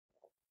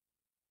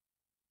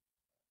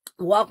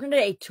Welcome to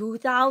day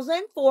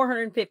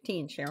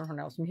 2415. Sharon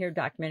Horne-Ellstrom here,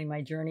 documenting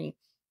my journey.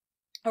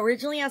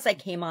 Originally, as I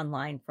came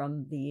online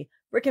from the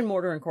brick and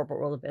mortar and corporate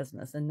world of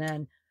business, and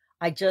then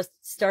I just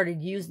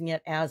started using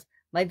it as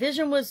my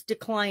vision was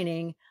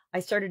declining. I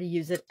started to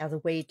use it as a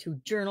way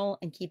to journal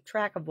and keep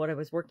track of what I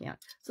was working on.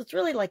 So it's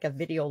really like a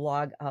video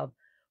log of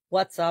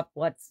what's up,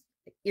 what's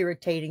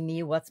irritating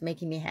me, what's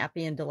making me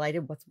happy and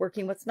delighted, what's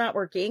working, what's not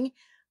working.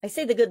 I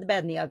say the good, the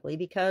bad, and the ugly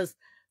because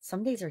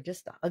some days are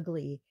just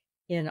ugly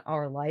in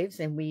our lives,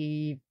 and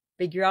we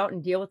figure out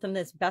and deal with them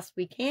as best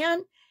we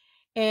can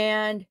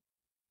and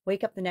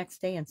wake up the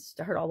next day and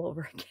start all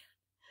over again.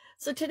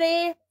 So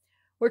today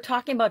we're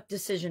talking about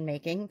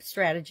decision-making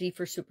strategy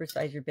for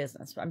supersize your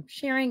business. I'm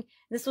sharing,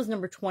 this was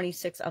number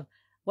 26 of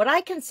what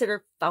I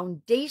consider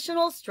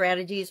foundational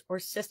strategies or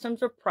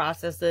systems or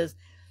processes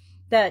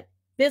that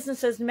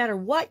businesses, no matter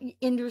what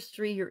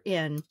industry you're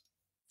in,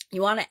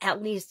 you want to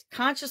at least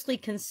consciously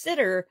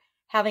consider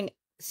having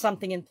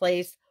something in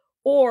place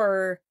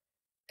or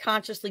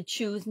consciously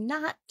choose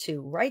not to,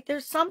 right?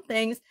 There's some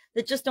things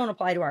that just don't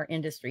apply to our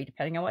industry,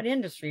 depending on what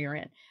industry you're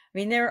in. I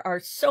mean, there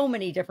are so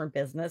many different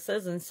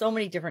businesses and so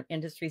many different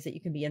industries that you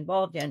can be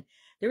involved in.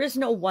 There is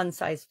no one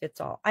size fits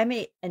all. I'm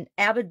an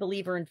avid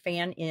believer and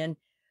fan in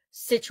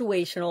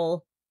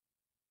situational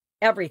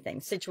everything,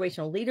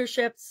 situational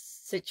leadership,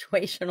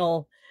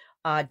 situational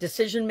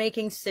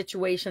decision-making,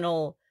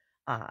 situational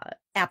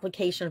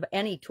application of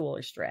any tool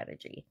or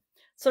strategy.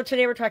 So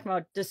today we're talking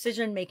about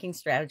decision-making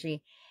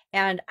strategy.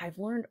 And I've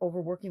learned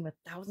over working with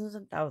thousands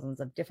and thousands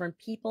of different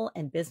people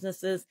and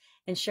businesses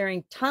and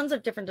sharing tons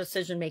of different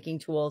decision-making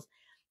tools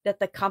that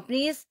the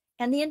companies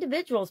and the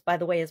individuals, by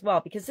the way, as well,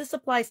 because this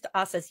applies to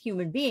us as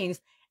human beings,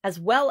 as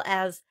well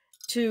as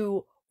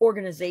to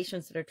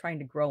organizations that are trying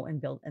to grow and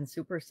build and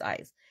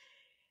supersize.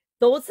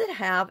 Those that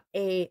have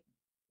a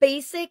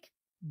basic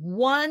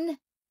one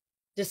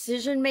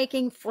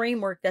decision-making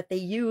framework that they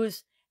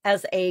use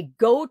as a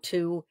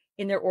go-to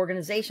in their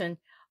organization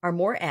are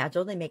more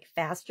agile. They make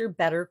faster,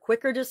 better,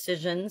 quicker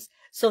decisions.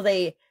 So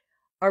they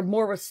are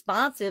more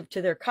responsive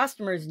to their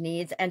customers'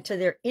 needs and to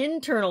their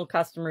internal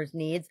customers'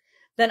 needs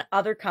than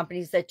other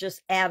companies that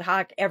just ad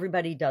hoc,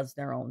 everybody does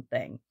their own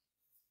thing.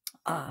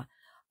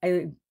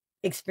 I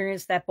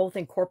experienced that both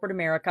in corporate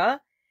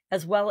America,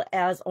 as well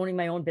as owning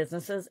my own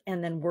businesses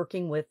and then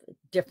working with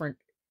different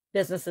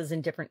businesses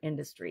in different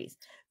industries.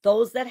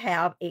 Those that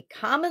have a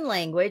common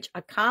language,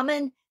 a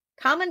common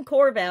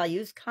core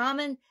values,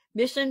 common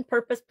mission,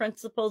 purpose,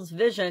 principles,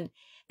 vision,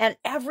 and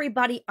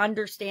everybody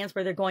understands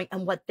where they're going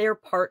and what their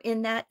part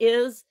in that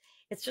is.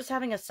 It's just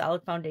having a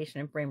solid foundation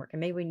and framework. And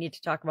maybe we need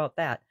to talk about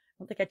that. I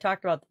don't think I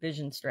talked about the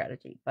vision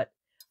strategy, but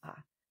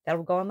that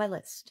will go on my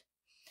list.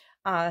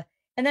 And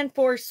then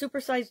for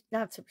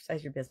not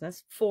supersize your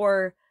business,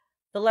 for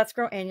the Let's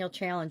Grow Annual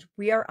Challenge,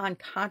 we are on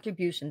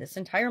contribution. This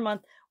entire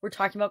month, we're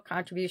talking about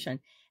contribution.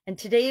 And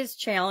today's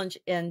challenge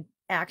and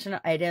action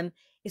item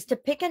is to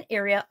pick an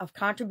area of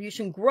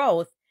contribution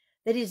growth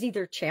that is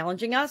either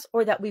challenging us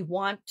or that we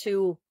want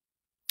to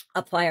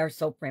apply our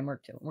SOAP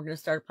framework to. We're going to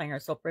start applying our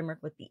SOAP framework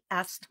with the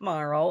S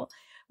tomorrow.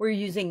 We're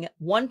using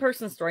one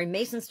person story,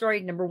 Mason's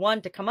story, number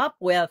one, to come up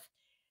with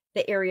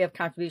the area of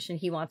contribution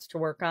he wants to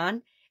work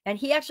on. And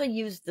he actually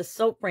used the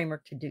SOAP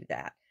framework to do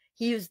that.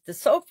 He used the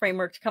SOAP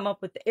framework to come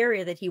up with the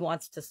area that he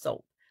wants to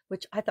SOAP,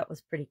 which I thought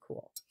was pretty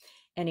cool.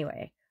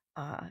 Anyway,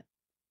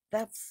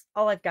 that's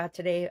all I've got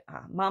today.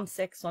 Mom's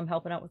sick, so I'm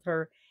helping out with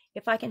her.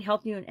 If I can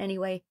help you in any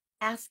way,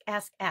 ask,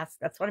 ask, ask.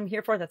 That's what I'm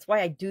here for. That's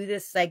why I do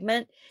this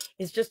segment,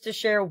 is just to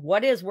share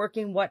what is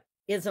working, what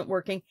isn't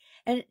working.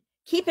 And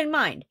keep in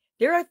mind,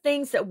 there are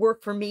things that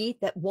work for me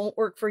that won't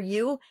work for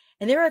you.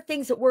 And there are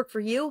things that work for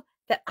you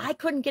that I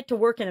couldn't get to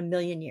work in a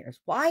million years.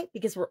 Why?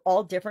 Because we're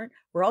all different.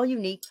 We're all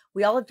unique.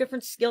 We all have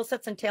different skill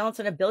sets and talents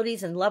and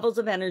abilities and levels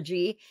of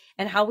energy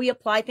and how we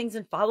apply things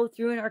and follow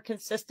through and are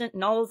consistent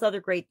and all those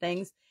other great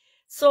things.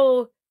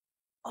 So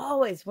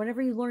always,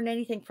 whenever you learn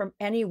anything from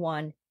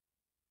anyone,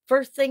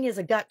 first thing is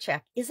a gut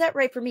check. Is that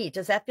right for me?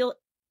 Does that feel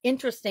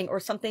interesting or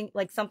something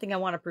I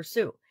want to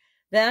pursue?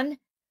 Then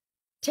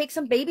take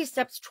some baby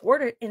steps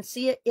toward it and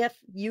see if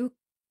you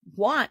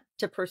want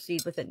to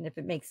proceed with it and if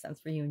it makes sense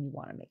for you and you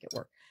want to make it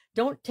work.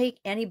 Don't take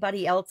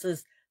anybody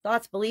else's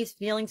thoughts, beliefs,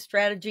 feelings,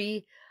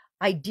 strategy,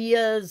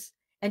 ideas,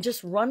 and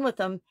just run with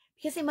them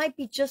because they might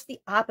be just the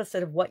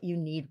opposite of what you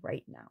need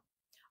right now.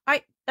 All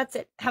right, that's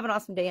it. Have an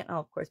awesome day, and I'll,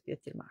 of course, be with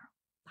you tomorrow.